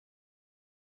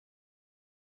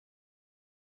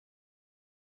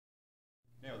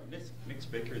Now, next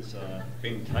speaker is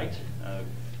Ben Tate.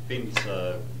 Ben's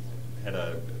had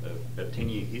a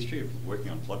 10-year history of working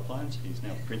on floodplains. He's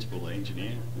now principal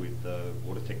engineer with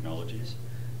Water Technologies,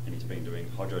 and he's been doing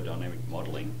hydrodynamic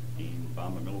modelling in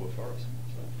Barmah-Millewa Forest.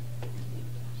 So,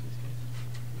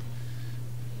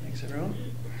 thanks, everyone.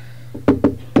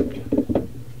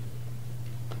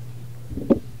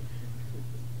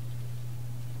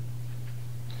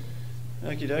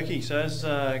 Okie dokie. So as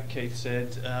Keith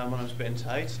said, my name's Ben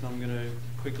Tate, and I'm going to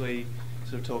quickly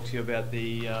sort of talk to you about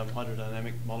the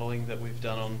hydrodynamic modelling that we've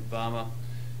done on Barmah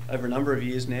over a number of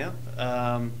years now.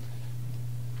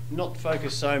 Not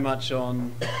focused so much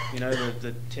on,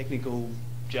 the technical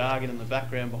jargon and the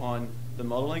background behind the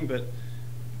modelling, but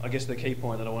I guess the key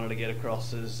point that I wanted to get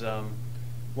across is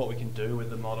what we can do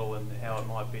with the model and how it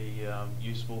might be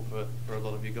useful for a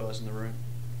lot of you guys in the room.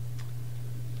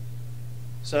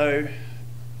 So,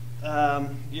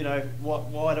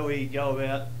 why do we go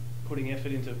about putting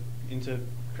effort into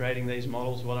creating these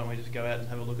models? Why don't we just go out and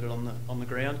have a look at it on the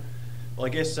ground? Well, I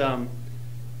guess there's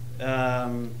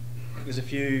a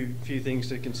few things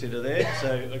to consider there.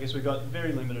 So I guess we've got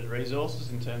very limited resources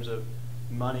in terms of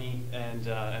money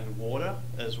and water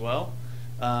as well.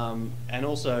 And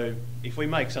also, if we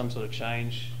make some sort of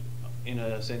change in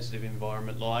a sensitive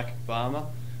environment like Barmah,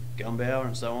 Goulburn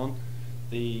and so on,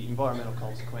 the environmental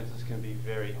consequences can be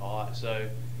very high. So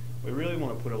we really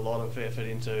want to put a lot of effort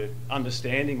into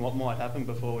understanding what might happen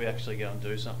before we actually go and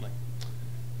do something.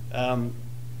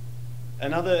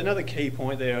 Another key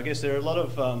point there, I guess there are a lot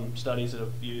of studies that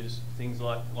have used things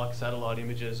like satellite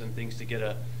images and things to get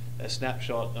a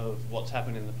snapshot of what's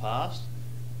happened in the past.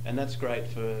 And that's great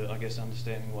for, I guess,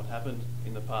 understanding what happened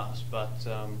in the past. But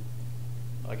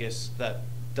I guess that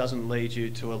doesn't lead you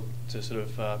to sort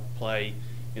of play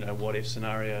what if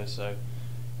scenarios. So,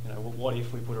 what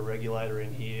if we put a regulator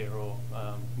in here, or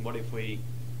what if we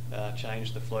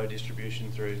change the flow distribution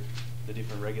through the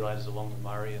different regulators along the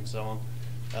Murray and so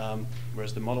on.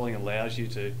 Whereas the modelling allows you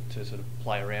to sort of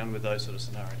play around with those sort of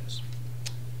scenarios.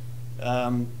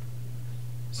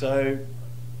 So,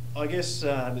 I guess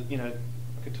I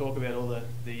could talk about all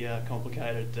the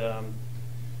complicated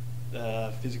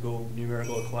physical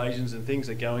numerical equations and things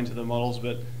that go into the models,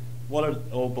 but what it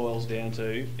all boils down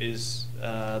to is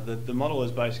the model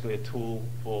is basically a tool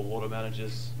for water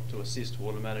managers to assist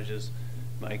water managers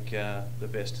make the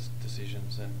best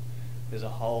decisions. And there's a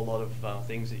whole lot of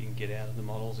things that you can get out of the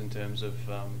models in terms of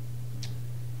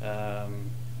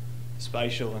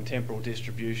spatial and temporal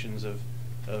distributions of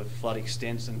flood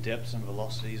extents and depths and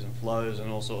velocities and flows and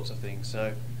all sorts of things.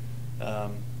 So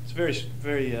it's a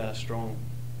very strong,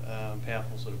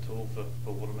 powerful sort of tool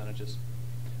for water managers.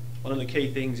 One of the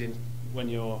key things when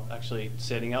you're actually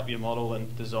setting up your model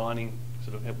and designing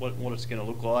sort of what it's going to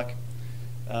look like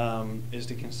is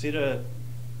to consider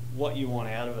what you want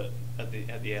out of it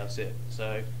at the outset.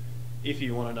 So if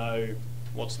you want to know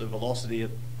what's the velocity of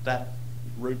that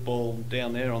root ball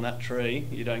down there on that tree,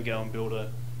 you don't go and build a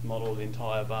model of the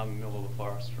entire Barmah-Millewa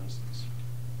Forest, for instance.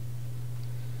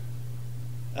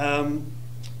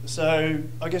 So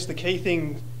I guess the key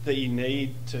thing that you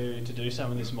need to do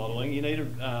some of this modelling, you need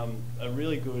a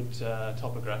really good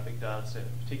topographic data set,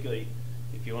 particularly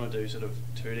if you want to do sort of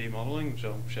 2D modelling, which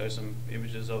I'll show some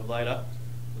images of later.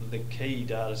 The key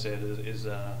data set is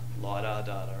LiDAR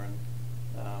data,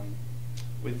 and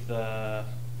with the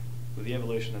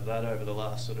evolution of that over the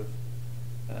last sort of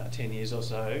 10 years or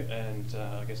so, and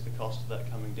I guess the cost of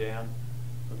that coming down,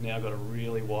 we've now got a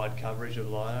really wide coverage of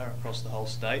LiDAR across the whole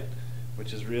state, which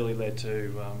has really led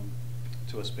to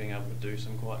us being able to do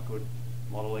some quite good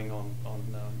modelling on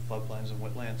floodplains and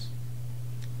wetlands.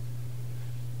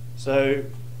 So,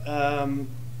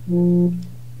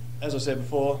 as I said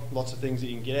before, lots of things that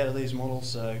you can get out of these models.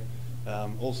 So,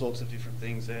 all sorts of different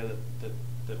things there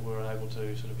that we're able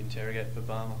to sort of interrogate for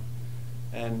Barmah.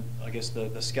 And I guess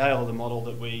the scale of the model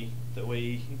that we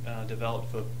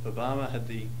developed for Barmah had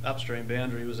the upstream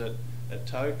boundary was at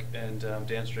Tate, and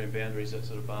downstream boundaries at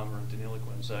sort of Barmah and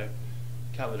Deniliquin. So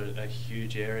covered a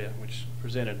huge area, which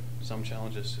presented some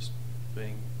challenges just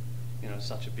being,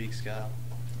 such a big scale.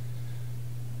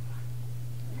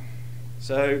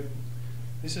 So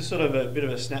this is sort of a bit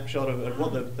of a snapshot of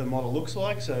what the model looks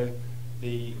like. So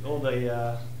all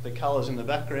the colours in the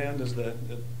background is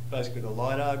basically the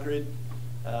LiDAR grid,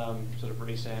 sort of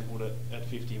resampled at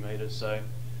 50 metres. So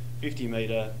 50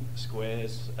 metre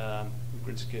squares,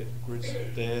 grids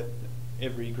there.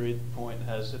 Every grid point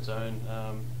has its own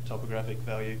topographic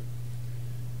value.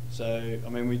 So, I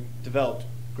mean, we developed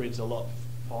grids a lot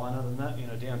finer than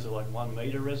that, down to like 1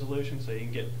 metre resolution, so you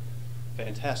can get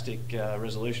fantastic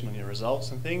resolution on your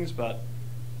results and things, but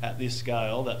at this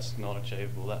scale, that's not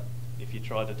achievable. That if you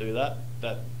tried to do that,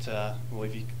 well,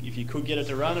 if you could get it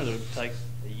to run, it would take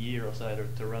a year or so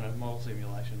to run a model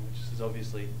simulation, which is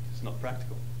obviously it's not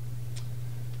practical.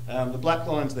 The black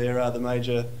lines there are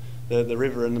the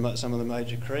river and some of the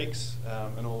major creeks,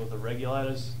 and all of the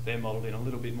regulators. They're modelled in a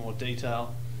little bit more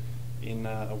detail in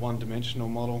a one-dimensional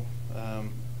model,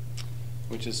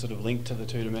 which is sort of linked to the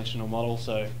two-dimensional model,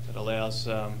 so it allows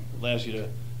you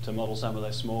to model some of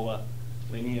those smaller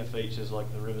linear features like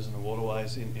the rivers and the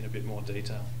waterways in a bit more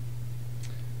detail.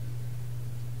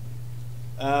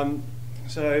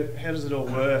 So how does it all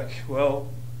work? Well,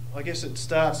 I guess it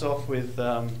starts off with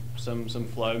some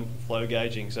flow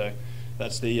gauging. So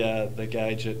that's the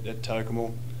gauge at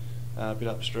Tokemall, a bit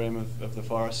upstream of the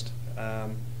forest.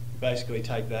 Basically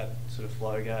take that sort of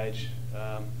flow gauge,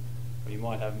 you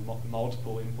might have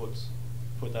multiple inputs,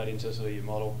 put that into sort of your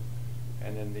model,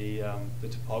 and then the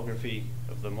topography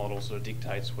of the model sort of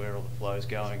dictates where all the flow is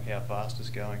going, how fast it's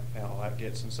going, how high it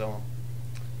gets, and so on.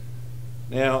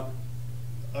 Now,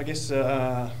 I guess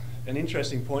an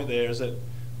interesting point there is that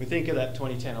we think of that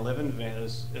 2010-11 event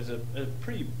as a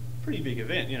pretty big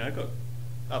event. You know, it got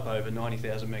up over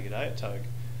 90,000 meg a day at Toke.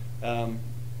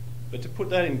 But to put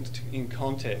that in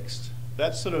context,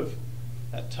 that's sort of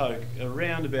at Toke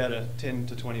around about a 10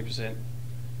 to 20%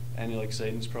 annual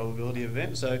exceedance probability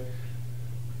event. So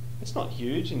it's not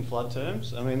huge in flood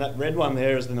terms. I mean, that red one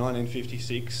there is the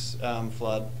 1956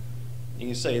 flood. You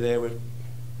can see there we've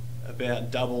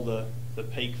about double the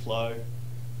peak flow,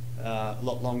 a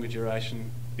lot longer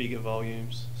duration, bigger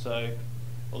volumes. So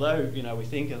although, you know, we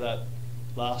think of that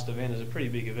last event as a pretty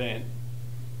big event,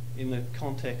 in the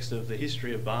context of the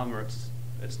history of Barmah,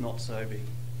 it's not so big.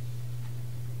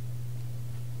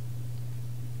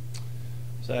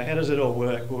 So how does it all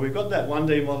work? Well, we've got that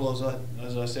 1D model,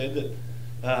 as I said,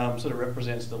 that sort of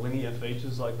represents the linear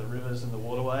features like the rivers and the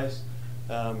waterways.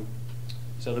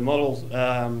 So the model,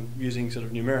 using sort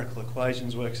of numerical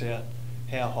equations, works out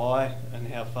how high and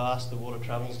how fast the water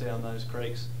travels down those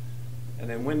creeks. And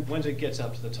then once it gets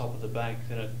up to the top of the bank,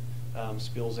 then it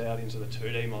spills out into the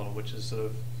 2D model, which is sort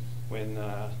of when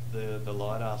the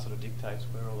LiDAR sort of dictates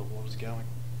where all the water's going.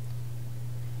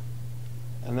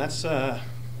 And that's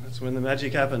when the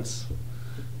magic happens.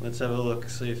 Let's have a look,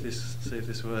 see if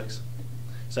this works.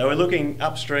 So we're looking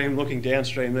upstream, looking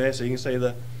downstream there, so you can see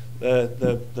the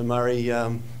Murray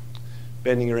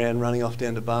bending around, running off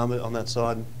down to Barmah on that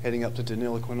side, and heading up to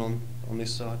Deniliquin on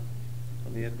this side,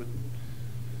 on the Edward.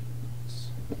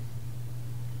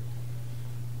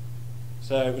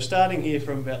 So we're starting here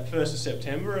from about 1st of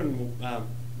September and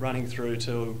running through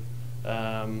to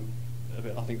about,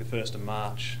 I think, the 1st of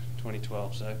March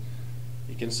 2012. So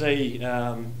you can see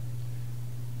the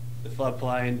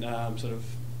floodplain sort of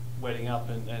wetting up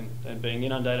and being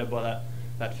inundated by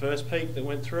that first peak that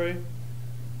went through,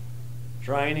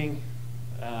 draining.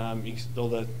 All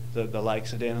the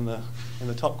lakes are down in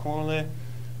the top corner there,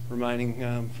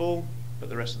 remaining full, but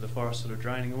the rest of the forest sort of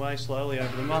draining away slowly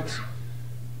over the months.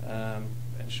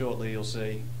 And shortly you'll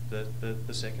see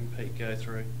the second peak go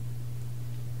through.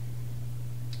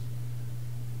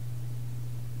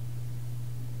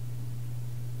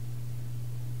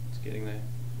 It's getting there.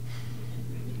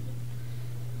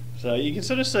 So you can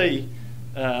sort of see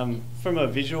from a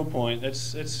visual point,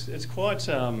 it's quite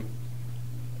a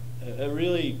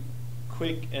really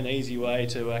quick and easy way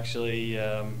to actually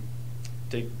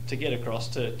to get across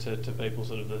to people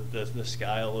sort of the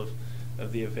scale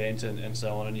of the event and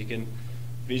so on, and you can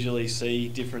visually see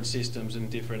different systems in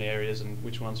different areas and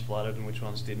which ones flooded and which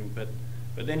ones didn't. But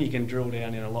then you can drill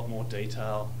down in a lot more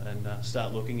detail and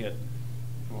start looking at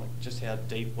like just how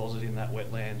deep was it in that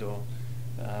wetland, or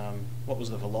what was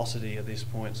the velocity at this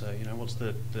point. So you know, what's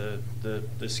the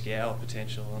scour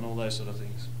potential and all those sort of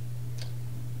things.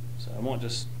 So I might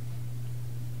just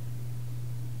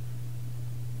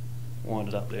wind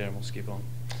it up there and we'll skip on.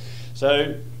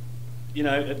 So you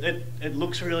know, it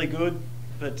looks really good,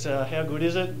 but how good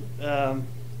is it?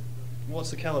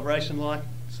 What's the calibration like?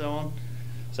 So on.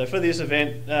 So for this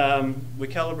event, we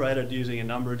calibrated using a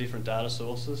number of different data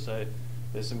sources. So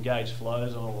there's some gauge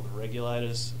flows on all of the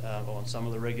regulators, or on some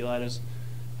of the regulators.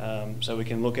 So we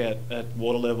can look at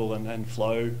water level and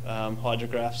flow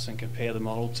hydrographs and compare the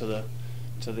model to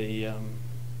the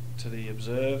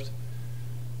observed.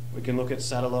 We can look at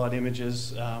satellite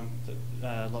images,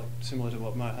 like similar to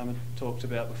what Mohammed talked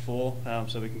about before.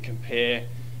 So we can compare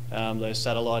those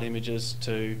satellite images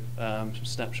to some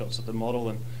snapshots of the model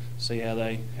and see how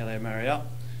they marry up.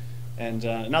 And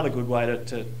another good way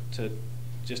to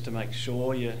just to make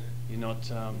sure you're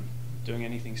not doing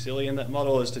anything silly in that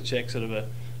model is to check sort of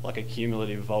like a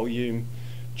cumulative volume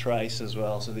trace as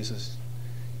well. So this is,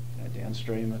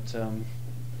 downstream at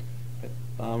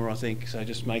Barmah, I think. So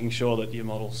just making sure that your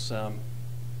model's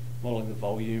modelling the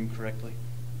volume correctly.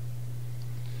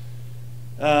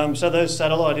 So those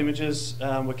satellite images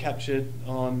were captured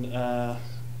on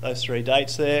those 3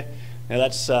 dates there. Now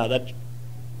that's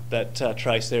that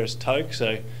trace there is Toke, so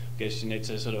I guess you need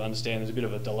to sort of understand there's a bit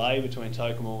of a delay between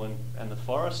Tocumwal and the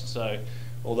forest. So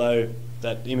although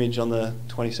that image on the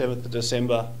 27th of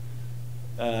December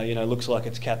looks like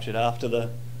it's captured after the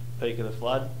peak of the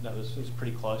flood, it was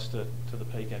pretty close to the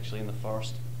peak actually in the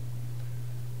forest.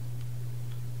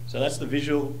 So that's the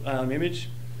visual image,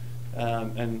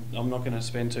 and I'm not going to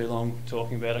spend too long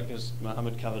talking about it because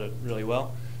Mohammed covered it really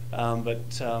well. But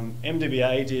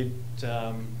MWA did,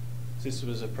 this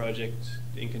was a project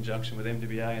in conjunction with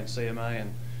MWA and CMA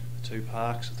and the 2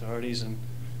 parks authorities and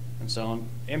so on.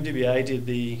 MWA did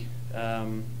the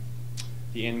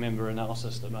end member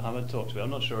analysis that Mohammed talked about. I'm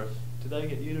not sure did they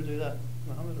get you to do that,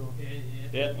 Mohammed? Or?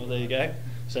 Yeah, well there you go.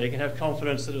 So you can have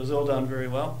confidence that it was all done very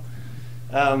well.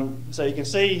 So you can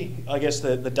see, I guess,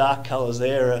 the dark colours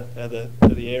there are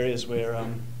the areas where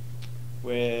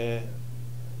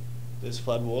there's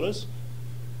floodwaters.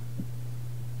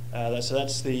 So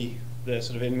that's the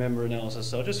sort of end member analysis.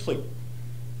 So I'll just flick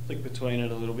between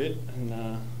it a little bit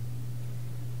and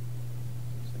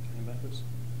backwards.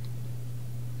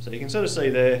 So you can sort of see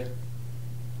there,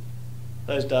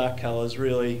 those dark colours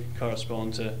really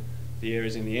correspond to the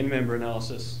areas in the end member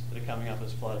analysis that are coming up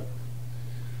as flooding.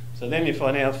 So then if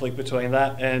I now flick between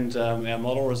that and our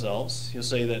model results, you'll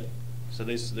see that, so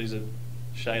these are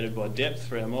shaded by depth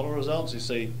for our model results. You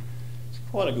see it's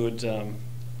quite a good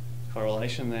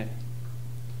correlation there.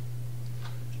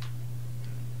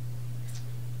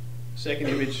 Second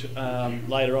image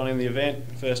later on in the event,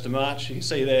 1st of March, you can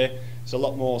see there it's a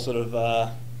lot more sort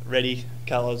of reddy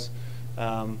colours,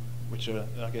 which are,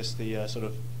 I guess, the sort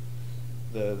of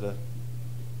the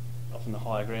often the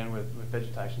higher ground where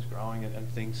vegetation's growing and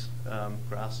things,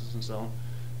 grasses and so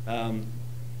on.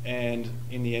 And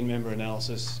in the end member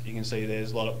analysis, you can see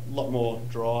there's a lot more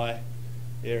dry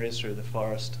areas through the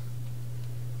forest.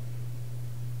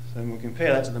 So we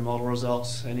compare that to the model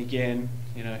results, and again,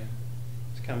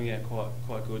 it's coming out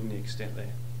quite good in the extent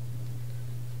there.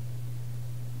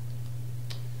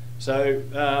 So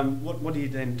what do you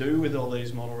then do with all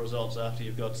these model results after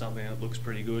you've got something that looks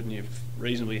pretty good and you're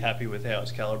reasonably happy with how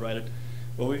it's calibrated?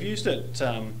 Well, we've used it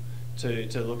to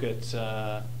look at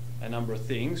a number of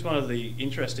things. One of the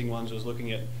interesting ones was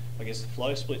looking at, I guess, the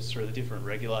flow splits through the different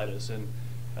regulators, and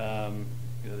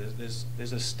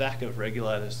there's a stack of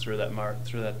regulators through that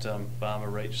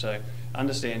Barmah reach. So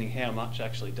understanding how much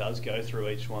actually does go through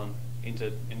each one and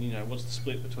what's the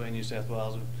split between New South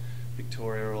Wales and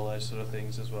Victoria, all those sort of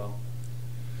things as well.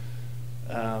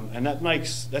 And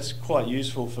that's quite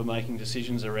useful for making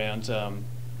decisions around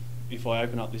if I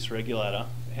open up this regulator,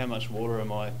 how much water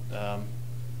am I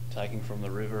taking from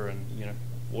the river, and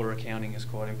water accounting is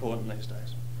quite important these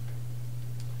days.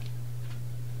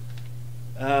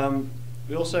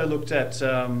 We also looked at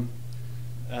sort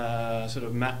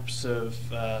of maps of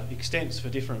extents for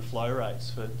different flow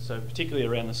rates, so particularly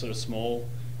around the sort of small,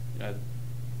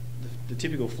 the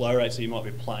typical flow rates that you might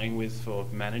be playing with for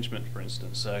management, for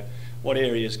instance. So what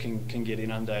areas can get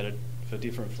inundated for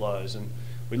different flows, and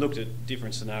we looked at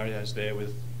different scenarios there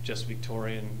with just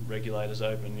Victorian regulators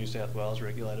open, New South Wales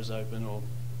regulators open, or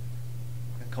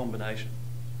a combination.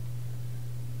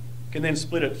 Can then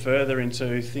split it further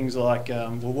into things like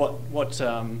what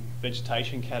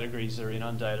vegetation categories are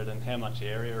inundated and how much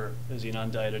area is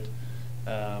inundated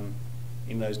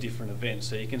in those different events.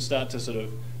 So you can start to sort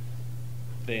of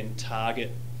then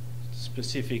target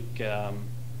specific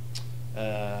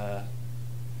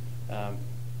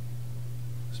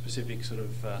sort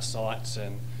of sites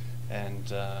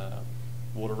and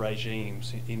water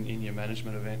regimes in your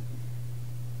management event.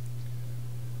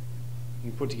 You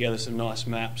can put together some nice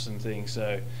maps and things.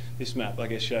 So this map, I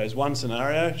guess, shows one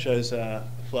scenario. It shows a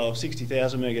flow of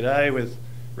 60,000 meg a day with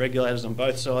regulators on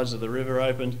both sides of the river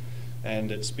opened,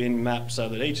 and it's been mapped so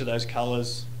that each of those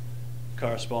colours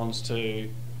corresponds to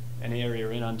an area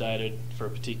inundated for a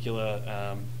particular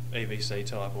EVC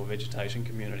type or vegetation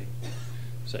community.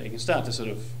 So you can start to sort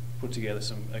of put together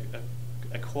some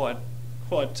quite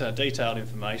detailed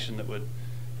information that would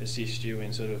assist you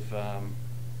in sort of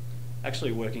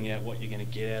actually working out what you're going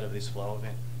to get out of this flow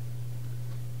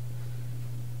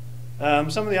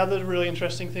event. Some of the other really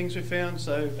interesting things we found,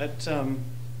 so at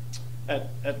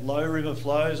low river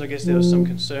flows, I guess there was some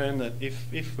concern that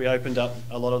if we opened up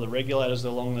a lot of the regulators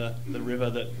along the river,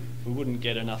 that we wouldn't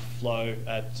get enough flow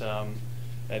at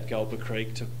Goulburn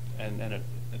Creek to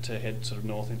head sort of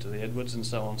north into the Edwards and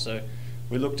so on. So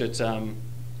we looked at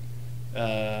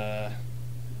at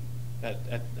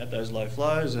those low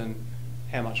flows, and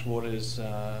how much water is,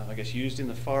 I guess, used in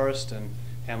the forest, and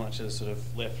how much is sort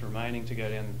of left remaining to go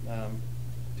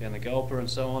down the Goulburn and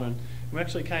so on. And we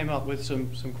actually came up with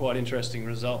some quite interesting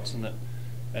results, and that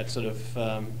at sort of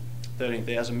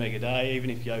 13,000 meg a day, even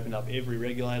if you opened up every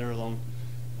regulator along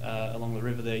the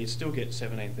river there, you'd still get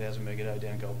 17,000 meg a day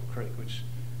down Goulburn Creek,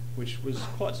 which was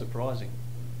quite surprising.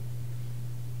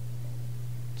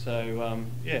 So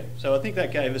yeah, so I think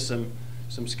that gave us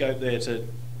some scope there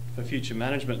for future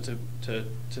management to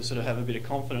sort of have a bit of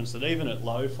confidence that even at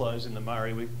low flows in the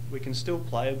Murray, we can still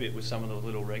play a bit with some of the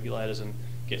little regulators and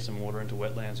get some water into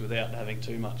wetlands without having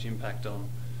too much impact on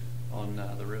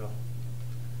the river.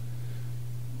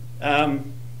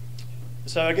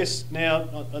 So I guess now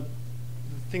the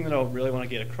thing that I really want to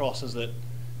get across is that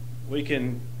we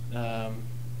can,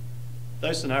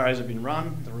 those scenarios have been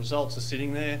run, the results are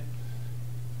sitting there.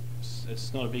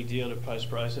 It's not a big deal to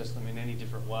post-process them in any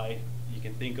different way you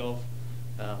can think of.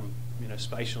 You know,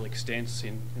 spatial extents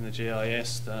in the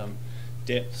GIS,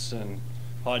 depths and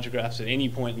hydrographs at any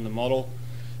point in the model,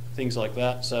 things like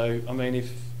that. So, I mean,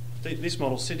 if this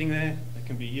model's sitting there, it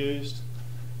can be used.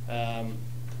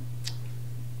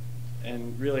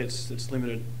 And really it's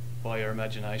limited by your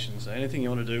imagination. So anything you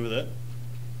want to do with it,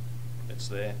 it's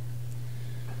there.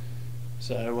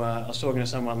 So I was talking to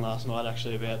someone last night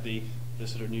actually about the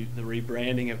sort of the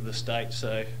rebranding of the state.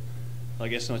 So I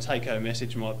guess my take-home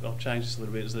message, I'll change this a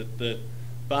little bit, is that the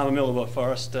Barmah-Millewa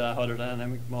Forest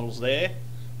hydrodynamic model's there,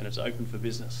 and it's open for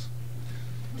business.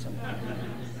 So,